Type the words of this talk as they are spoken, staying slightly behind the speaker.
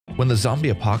When the zombie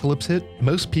apocalypse hit,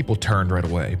 most people turned right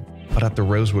away. But at the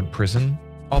Rosewood prison,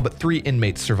 all but 3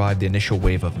 inmates survived the initial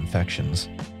wave of infections.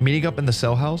 Meeting up in the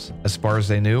cell house, as far as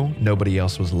they knew, nobody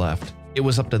else was left. It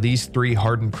was up to these 3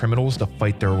 hardened criminals to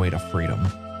fight their way to freedom.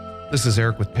 This is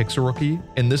Eric with Pixel Rookie,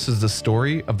 and this is the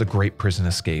story of the Great Prison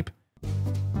Escape.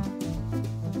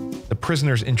 The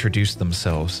prisoners introduced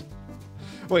themselves.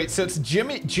 Wait, so it's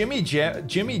Jimmy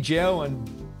Joe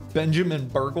and Benjamin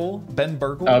Burgle? Ben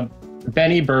Burgle?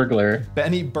 Benny Burglar.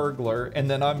 Benny Burglar, and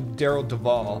then I'm Daryl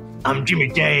Duvall. I'm Jimmy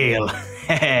Dale.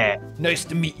 Nice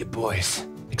to meet you, boys.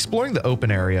 Exploring the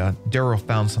open area, Daryl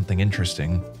found something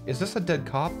interesting. Is this a dead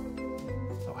cop?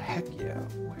 Oh, heck yeah.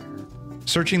 Where?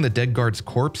 Searching the dead guard's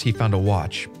corpse, he found a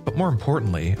watch, but more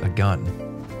importantly, a gun.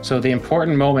 So the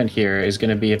important moment here is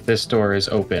going to be if this door is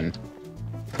open.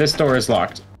 This door is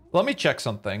locked. Let me check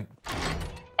something.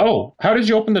 Oh, how did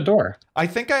you open the door? I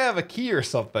think I have a key or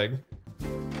something.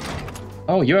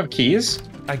 Oh, you have keys?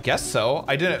 I guess so.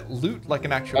 I didn't loot like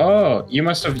an actual... Oh, you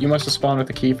must have spawned with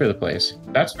the key for the place.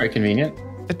 That's very convenient.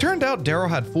 It turned out Daryl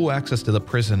had full access to the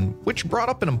prison, which brought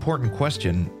up an important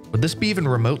question. Would this be even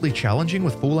remotely challenging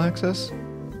with full access?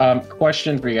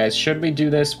 Question for you guys. Should we do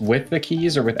this with the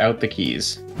keys or without the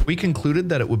keys? We concluded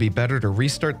that it would be better to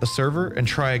restart the server and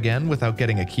try again without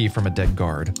getting a key from a dead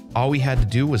guard. All we had to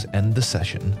do was end the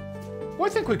session. Well,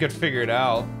 I think we could figure it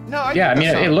out. No,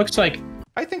 it looks like...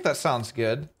 I think that sounds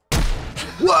good.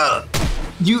 What?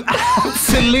 You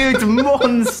absolute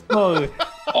monster!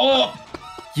 Oh!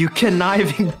 You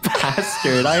conniving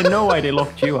bastard! I know why they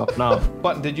locked you up now.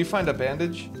 Button, did you find a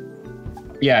bandage?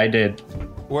 Yeah, I did.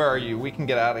 Where are you? We can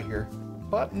get out of here.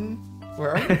 Button,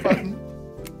 where are you, Button?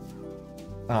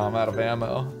 Oh, I'm out of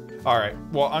ammo. All right,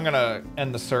 well, I'm gonna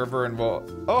end the server and we'll...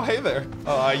 Oh, hey there.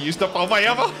 Oh, I used up all my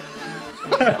ammo.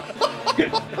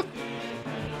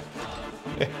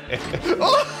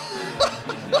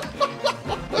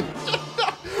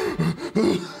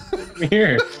 Come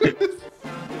here.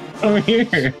 Come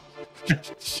here.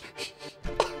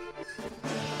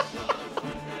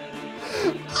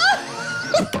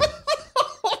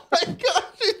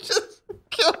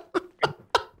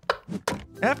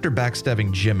 After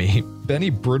backstabbing Jimmy, Benny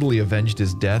brutally avenged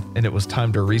his death, and it was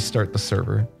time to restart the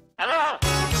server.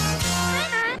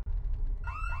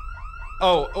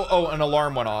 Oh, an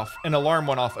alarm went off. An alarm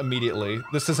went off immediately.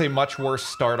 This is a much worse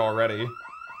start already.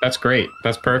 That's great.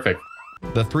 That's perfect.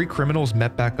 The 3 criminals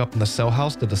met back up in the cell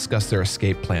house to discuss their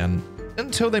escape plan,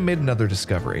 until they made another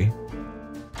discovery.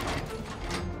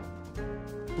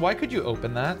 Why could you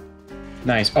open that?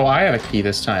 Nice. Oh, I have a key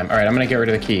this time. All right, I'm going to get rid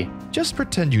of the key. Just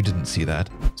pretend you didn't see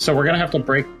that. So we're going to have to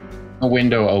break the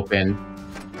window open.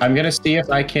 I'm going to see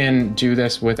if I can do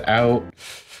this without...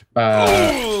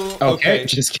 okay,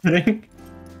 just kidding.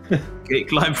 Okay,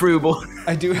 climb through, boy.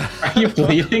 I do. Are you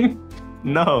bleeding?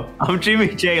 No, I'm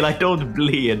Jimmy Jail. I don't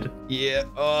bleed. Yeah.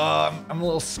 I'm a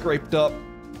little scraped up.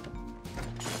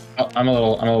 Oh, I'm a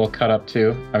little cut up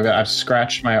too. I've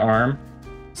scratched my arm.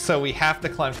 So we have to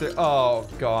climb through. Oh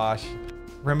gosh.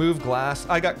 Remove glass.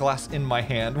 I got glass in my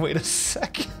hand. Wait a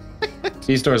second.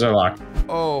 These doors are locked.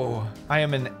 Oh, I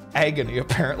am in agony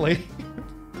apparently.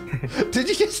 Did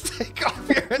you just take off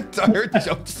your entire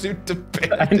jumpsuit to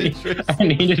bandages? I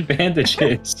needed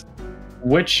bandages.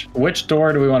 Which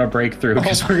door do we want to break through?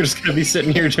 Because we're just gonna be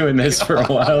sitting here doing this for a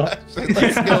while.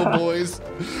 Let's go, boys.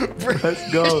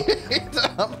 Let's go.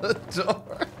 Down the door.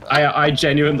 I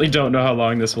genuinely don't know how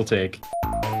long this will take.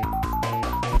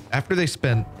 After they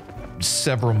spent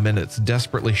several minutes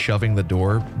desperately shoving the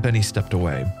door, Benny stepped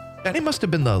away. Benny must have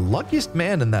been the luckiest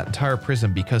man in that entire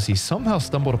prison because he somehow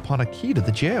stumbled upon a key to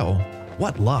the jail.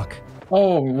 What luck.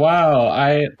 Oh, wow.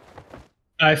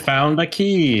 I found a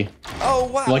key. Oh,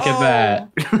 wow. Look at that.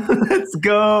 Let's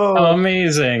go.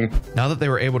 Amazing. Now that they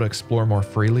were able to explore more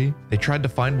freely, they tried to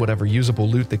find whatever usable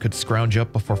loot they could scrounge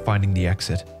up before finding the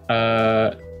exit.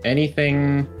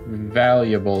 Anything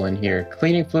valuable in here?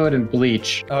 Cleaning fluid and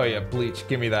bleach. Oh yeah, bleach.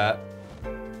 Give me that.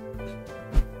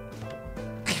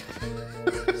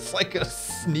 It's like a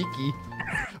sneaky.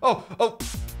 Oh,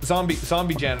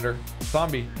 zombie janitor.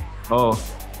 Zombie. Oh,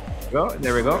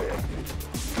 there we go.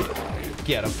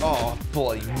 Get him. Oh,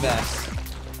 bloody mess.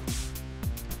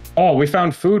 Oh, we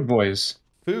found food, boys.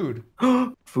 Food.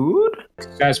 Food?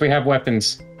 Guys, we have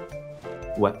weapons.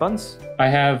 Weapons? I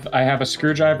have a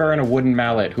screwdriver and a wooden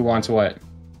mallet. Who wants what?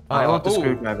 I want the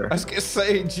screwdriver. I was gonna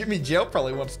say Jimmy Jail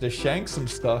probably wants to shank some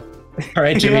stuff. All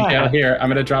right, Jimmy Jail, here. I'm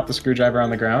gonna drop the screwdriver on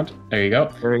the ground. There you go.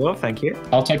 There we go. Thank you.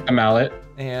 I'll take the mallet.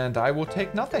 And I will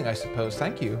take nothing, I suppose.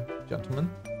 Thank you, gentlemen.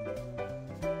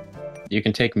 You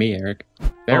can take me, Eric.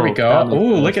 There we go.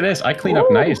 Ooh, look at this. I clean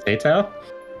up nice, Daytail.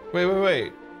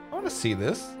 Wait. I want to see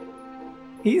this.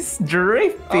 He's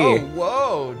drippy. Oh,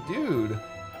 whoa, dude.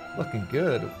 Looking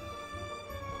good.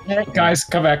 Guys,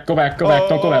 come back, go back, go back.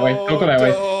 Don't go that way. Don't go that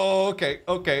way. Oh, okay,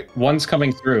 okay. One's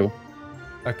coming through.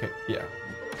 Okay, yeah.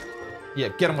 Yeah,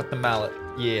 get him with the mallet.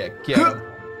 Yeah, get him.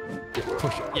 Yeah,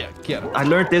 push it. Yeah, get him. I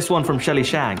learned this one from Shelly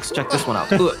Shanks. Check this one out.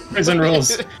 Prison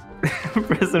rules.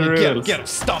 Prison rules. Get him,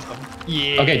 stomp him.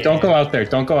 Yeah. Okay, don't go out there.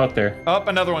 Don't go out there. Up,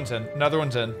 another one's in. Another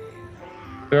one's in.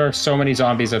 There are so many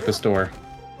zombies at this door.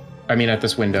 I mean, at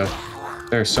this window.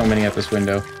 There are so many at this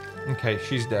window. Okay,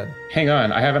 she's dead. Hang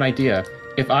on, I have an idea.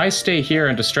 If I stay here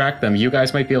and distract them, you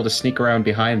guys might be able to sneak around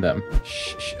behind them.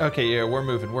 Shh. Okay, yeah, we're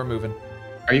moving. We're moving.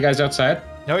 Are you guys outside?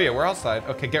 Oh yeah, we're outside.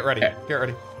 Okay, get ready. Okay. Get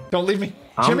ready. Don't leave me.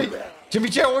 Jimmy! Jimmy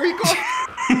Joe, where are you going?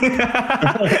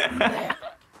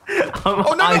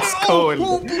 I'm ice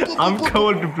cold. I'm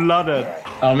cold-blooded.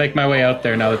 I'll make my way out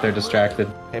there now that they're distracted.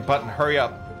 Hey, Button, hurry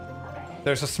up.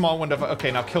 There's a small window.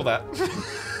 Okay, now kill that.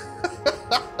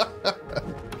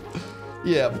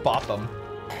 Yeah, bop them.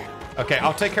 Okay,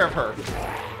 I'll take care of her.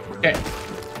 Okay.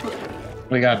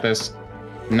 We got this.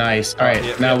 Nice. All right,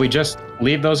 yeah, now yeah. we just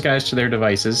leave those guys to their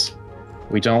devices.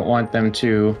 We don't want them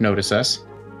to notice us.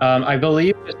 I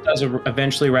believe this does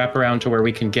eventually wrap around to where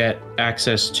we can get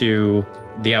access to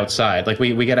the outside. Like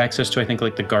we get access to, I think,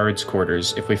 like the guards'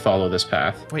 quarters if we follow this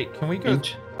path. Wait, can we go?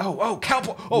 Oh,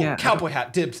 cowboy. Oh, Yeah. cowboy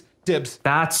hat. Dibs. Dibs.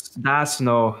 That's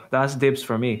dibs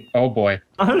for me. Oh boy.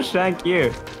 I'll shank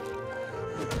you.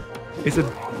 Is it?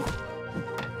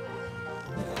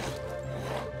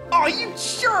 Oh, you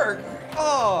jerk.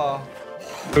 Oh.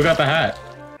 Who got the hat?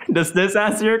 Does this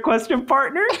answer your question,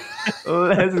 partner?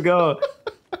 Let's go.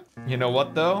 You know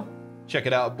what, though? Check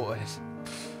it out, boys.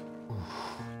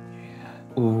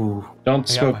 Ooh. Don't I got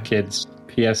smoke, mine. kids.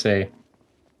 PSA.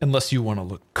 Unless you want to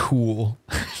look cool.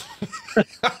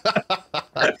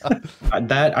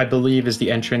 That, I believe, is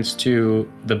the entrance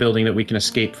to the building that we can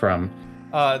escape from.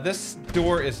 This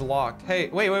door is locked. Hey,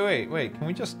 wait. Can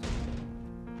we just...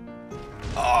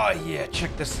 Oh, yeah,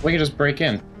 check this. We can just break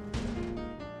in.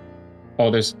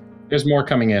 Oh, there's more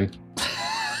coming in.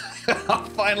 I'm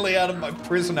finally out of my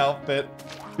prison outfit.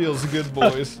 Feels good,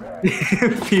 boys.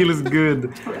 Feels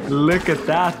good. Look at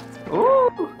that.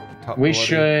 Ooh. Top We bloody.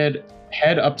 should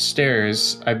head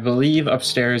upstairs. I believe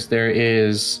upstairs there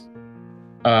is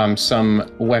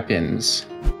some weapons.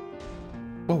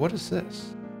 Whoa, what is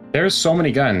this? There's so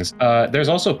many guns. There's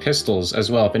also pistols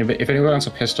as well. If anyone wants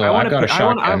a pistol, I've got a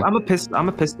shotgun. I'm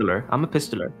a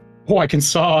pistoler. Oh, I can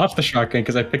saw off the shotgun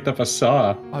because I picked up a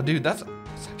saw. Oh, dude, that's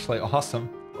actually awesome.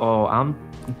 Oh, I'm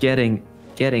getting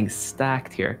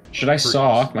stacked here. Should I saw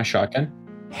off my shotgun?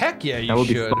 Heck yeah, That you would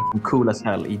be should. fucking cool as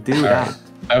hell. You do that.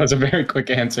 That was a very quick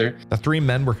answer. The three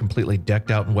men were completely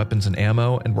decked out in weapons and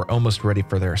ammo and were almost ready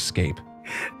for their escape.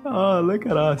 Oh, look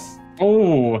at us.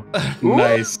 Oh,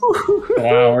 nice.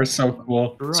 Wow, we're so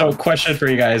cool. So question for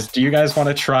you guys. Do you guys want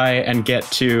to try and get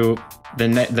to the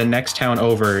next town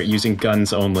over using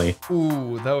guns only?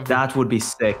 Ooh, That would be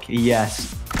sick.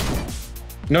 Yes.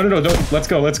 No, don't. Let's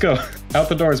go. Out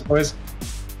the doors, boys.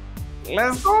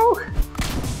 Let's go.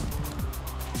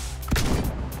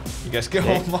 You guys go.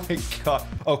 Oh my god.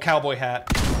 Oh, cowboy hat.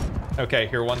 Okay,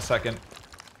 here, 1 second.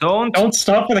 Don't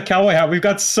stop for the cowboy hat. We've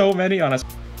got so many on us.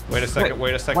 Wait a second. why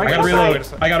I gotta can't reload. Wait a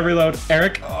second. I gotta reload.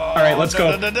 Eric. All right, let's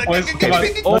go. Boys, come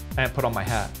on. And put on my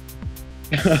hat.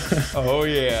 Oh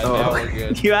yeah, now we're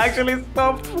good. You actually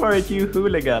stopped for it, you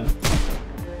hooligan.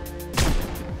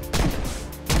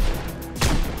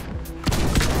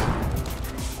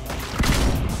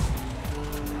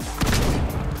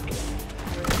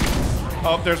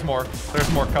 Oh, there's more.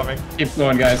 There's more coming. Keep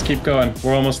going, guys. Keep going.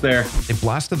 We're almost there. They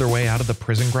blasted their way out of the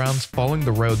prison grounds, following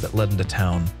the road that led into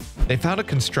town. They found a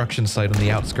construction site on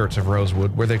the outskirts of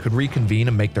Rosewood where they could reconvene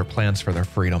and make their plans for their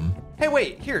freedom. Hey,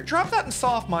 wait. Here, drop that and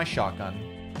saw off my shotgun.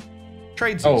 Oh,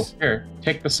 Tradesies. here.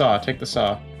 Take the saw. Take the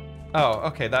saw. Oh,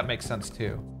 okay. That makes sense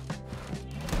too.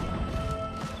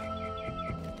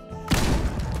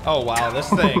 Oh wow, this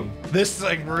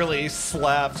thing really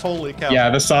slaps. Holy cow. Yeah,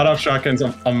 the sawed-off shotgun's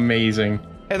amazing.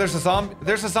 Hey, there's a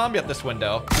zombie at this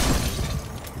window.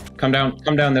 Come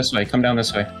down this way. Come down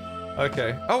this way.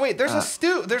 Okay. Oh wait, there's a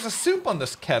stew. There's a soup on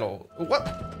this kettle. What?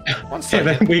 1 Okay,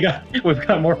 second. then we've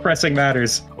got more pressing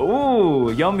matters.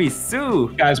 Ooh, yummy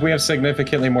soup. Guys, we have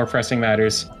significantly more pressing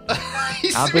matters.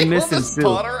 I've been missing soup.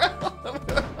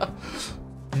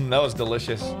 That was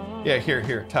delicious. Yeah,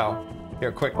 here, towel.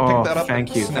 Here, quick, Oh, pick that up. thank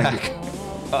and you, Snack.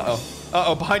 thank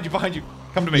Uh-oh, behind you.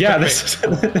 Come to me. Yeah, come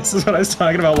to this is what I was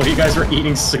talking about while you guys were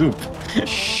eating soup. me.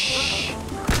 Shh.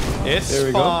 It's There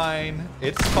we go. fine.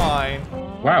 It's fine.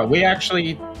 Wow, we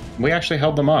actually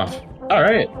held them off. All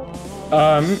right.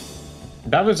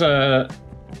 That was a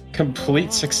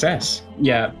Complete success.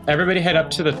 Yeah, everybody head up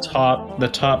to the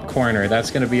top corner.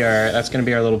 That's gonna be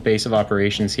our little base of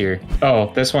operations here.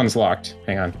 Oh, this one's locked.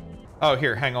 Hang on. Oh,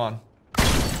 here, hang on.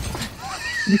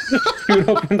 Shoot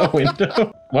open the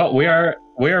window. Well, we are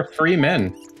free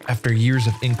men. After years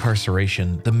of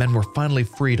incarceration, the men were finally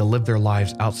free to live their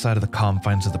lives outside of the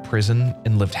confines of the prison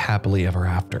and lived happily ever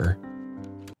after.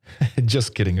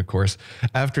 Just kidding, of course.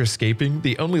 After escaping,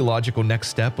 the only logical next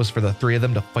step was for the three of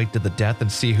them to fight to the death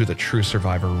and see who the true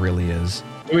survivor really is.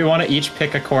 Do we want to each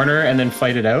pick a corner and then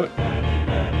fight it out?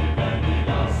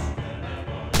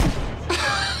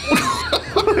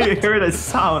 You heard a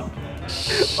sound.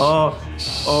 Oh,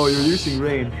 you're using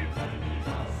rain.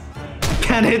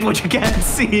 Can't hit what you can't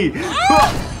see.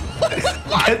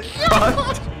 Get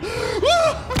fucked.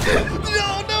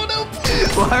 No,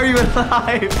 please. Why are you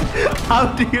alive?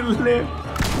 How do you live?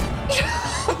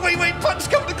 Wait, Punch,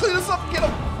 come to clean us up. Get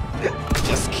him.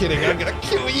 Just kidding, I'm gonna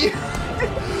kill you.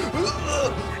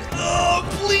 Oh,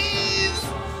 please.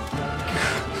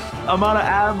 I'm out of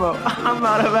ammo.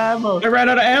 I ran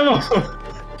out of ammo.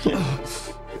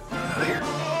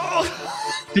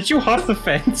 Did you hop the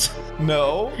fence?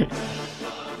 No.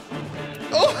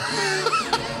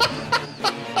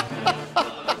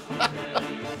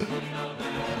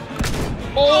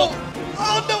 Oh.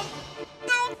 Oh no!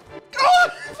 Oh,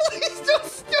 please don't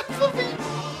step on me!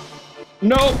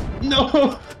 No!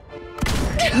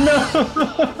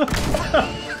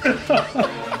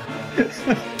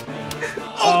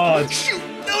 Oh, shoot!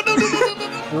 No!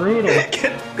 Brutal.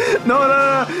 No.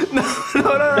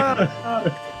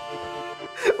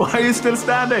 Why are you still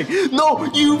standing? No,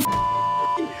 you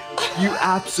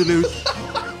absolute.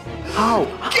 How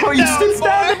are you still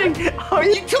standing?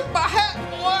 You took my hat,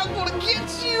 boy! I'm gonna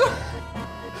get you!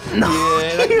 No.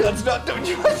 Yeah, that's not doing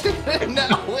you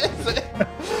now, is it?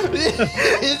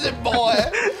 Is it, boy?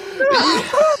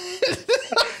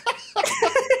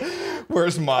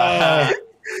 Where's my hat?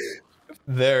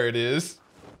 There it is.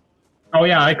 Oh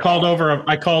yeah, I called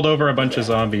over a bunch of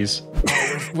zombies.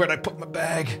 Where'd I put my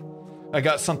bag? I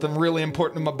got something really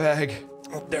important in my bag.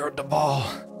 Oh, there at the ball.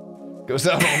 Goes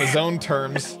out on his own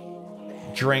terms.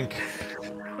 Drink.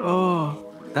 Oh,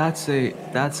 that's a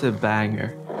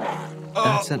banger.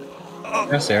 That's an.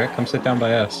 Yes, Eric, come sit down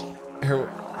by us. Here.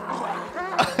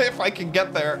 If I can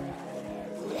get there.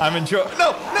 I'm enjoying.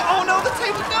 No! Oh no! The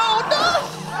table! No!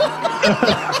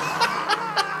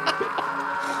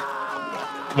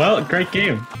 Well, great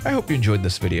game. I hope you enjoyed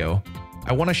this video.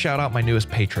 I want to shout out my newest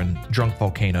patron, Drunk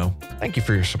Volcano. Thank you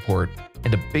for your support,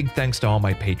 and a big thanks to all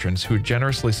my patrons who are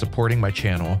generously supporting my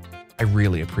channel. I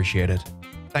really appreciate it.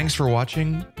 Thanks for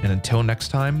watching, and until next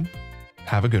time,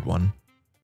 have a good one.